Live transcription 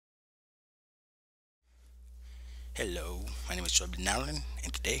Hello, my name is Swolbee Nowlin,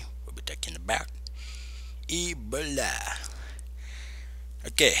 and today we'll be talking about Ebola.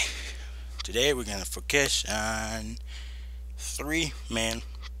 Okay, today we're gonna focus on three main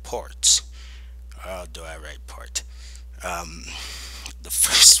parts. How do I write part? Um, the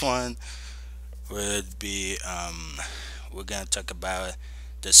first one would be we're gonna talk about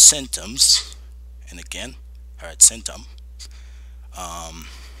the symptoms, and again, alright, symptom. Um,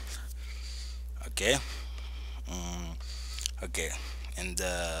 okay, mm, okay, and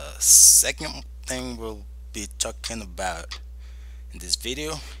the second thing we'll be talking about in this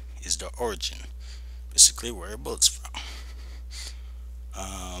video is the origin, basically where Ebola is from.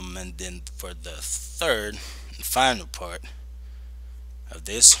 And then for the third and final part of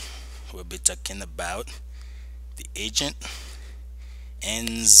this, we'll be talking about the agent and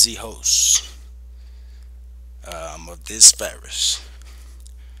the host of this virus.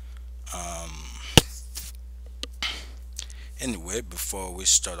 Um, anyway, before we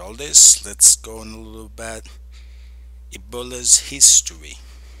start all this, let's go on a little bit Ebola's history.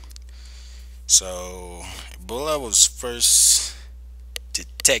 So, Ebola was first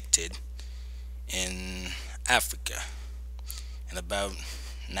detected in Africa in about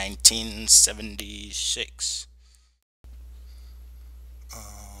 1976.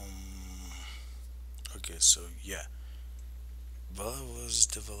 Um, okay, so yeah, Ebola was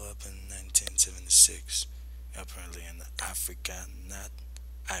developed in 1976, apparently in Africa, not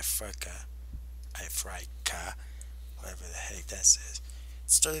Africa, Africa, whatever the heck that says.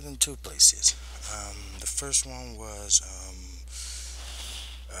 It started in two places. The first one was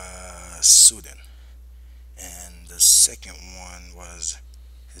Sudan, and the second one was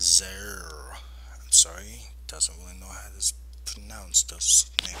Zaire. I'm sorry, doesn't really know how to pronounce those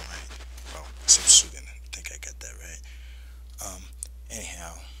name right. Well, except Sudan. I think I got that right. Um,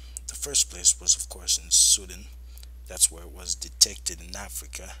 anyhow, the first place was of course in Sudan. That's where it was detected in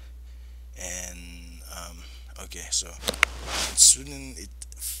Africa. And okay, so in Sudan it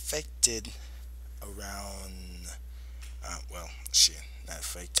affected around not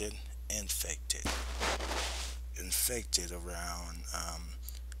affected, infected, infected around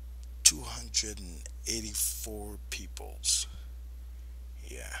 284 peoples.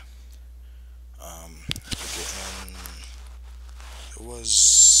 Yeah. Okay, and it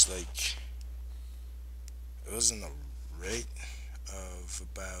was like it was in a rate of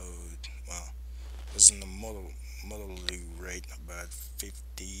about it was in the mortality rate about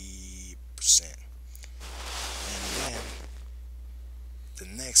 50%. And then the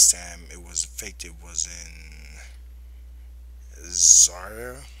next time it was affected was in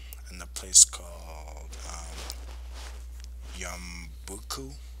Zaire, in a place called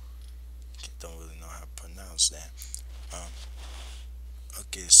Yambuku. Don't really know how to pronounce that. Um,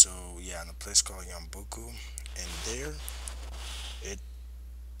 okay, so yeah, in a place called Yambuku, and there, it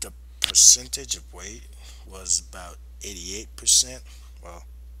the percentage of weight was about 88%. Well,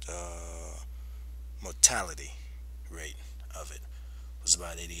 the mortality rate of it was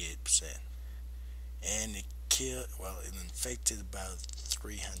about 88%, and it killed. Well, it infected about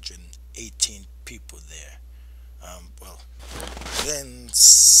 318 people there. Well, then,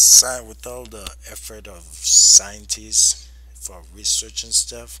 with all the effort of scientists for research and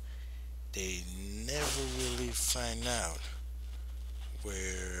stuff, they never really find out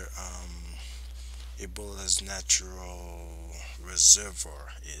where Ebola's natural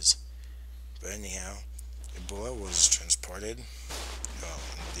reservoir is. But anyhow, Ebola was transported in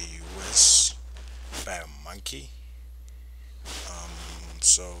the U.S. by a monkey.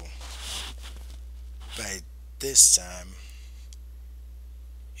 So by this time,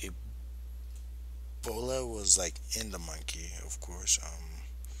 Ebola was like in the monkey, of course.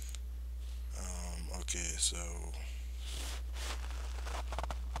 Okay, so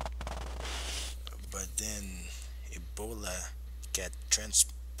but then Ebola got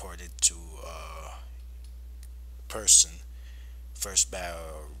transported to a person first by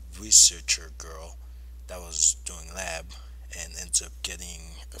a researcher girl that was doing lab and ends up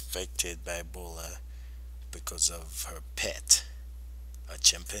getting affected by Ebola because of her pet, a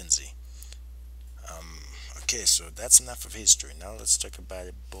chimpanzee. Um, okay, so that's enough of history. Now let's talk about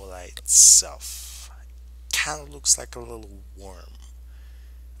Ebola itself. Kind of looks like a little worm.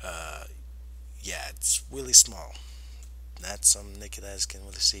 Uh, yeah, it's really small. Not some naked eyes can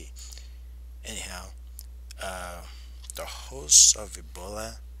really see. Anyhow, uh, the hosts of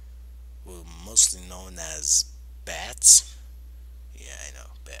Ebola were mostly known as bats. Yeah, I know,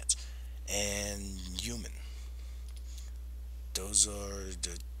 bats. And human. Those are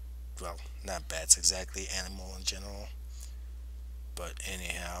the, well, not bats exactly, animal in general. But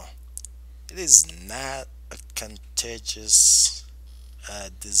anyhow, it is not a contagious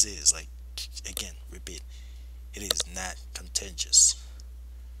disease. Like, again, repeat, it is not contagious.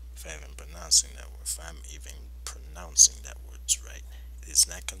 If I'm even pronouncing that words right, it is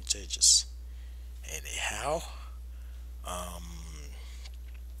not contagious. Anyhow, um,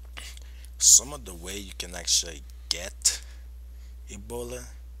 some of the way you can actually get Ebola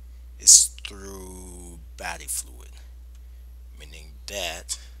is through body fluid, meaning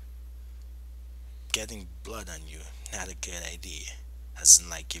that getting blood on you not a good idea. As in,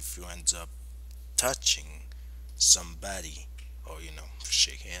 like, if you end up touching somebody, or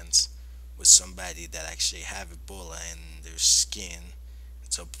shake hands with somebody that actually have Ebola and their skin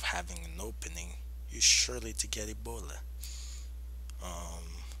ends up having an opening, you're surely to get Ebola. Um,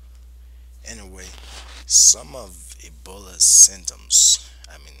 anyway, some of Ebola's symptoms,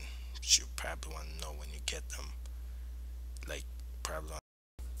 I mean, you probably want to know when you get them. Like, probably.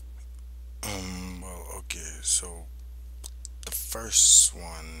 Well, okay, so the first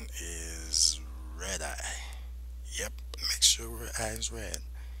one is red eye. Yep, make sure your eye's red.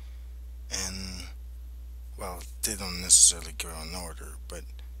 And, well, they don't necessarily go in order, but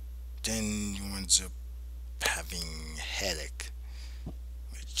then you end up having headache,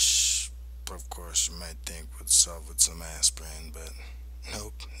 which, of course, you might think would solve with some aspirin, but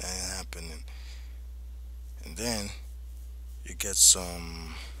nope, that ain't happening. And then you get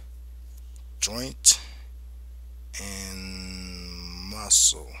some joint and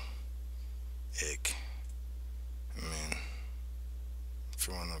muscle ache. I mean, if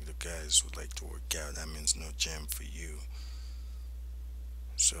you're one of the guys who like to work out, that means no gym for you.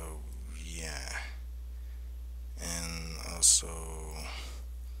 So, yeah. And also,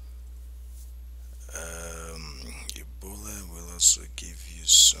 Ebola will also give you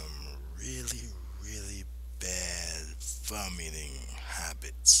some really, really bad vomiting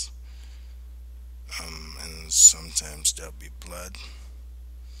habits. And sometimes there'll be blood,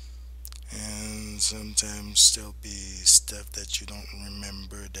 and sometimes there'll be stuff that you don't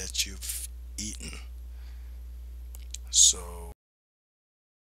remember that you've eaten. So,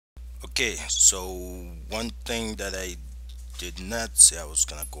 okay, so one thing that I did not say I was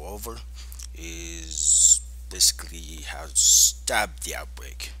gonna go over is basically how to stop the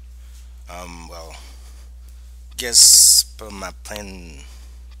outbreak. Well, guess my plan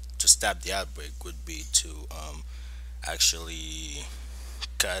to stop the outbreak would be to actually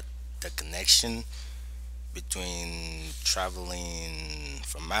cut the connection between traveling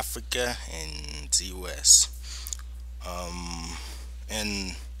from Africa and the US. Um,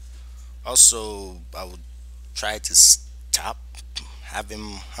 and also, I would try to stop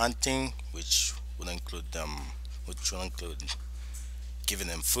having hunting, which will include giving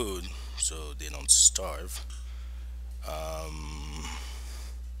them food so they don't starve. Um,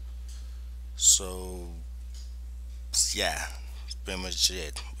 so yeah, that's pretty much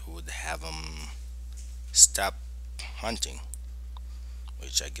it. We would have them stop hunting,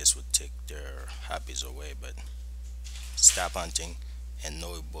 which I guess would take their hobbies away, but stop hunting and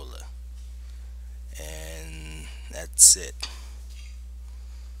no Ebola. And that's it.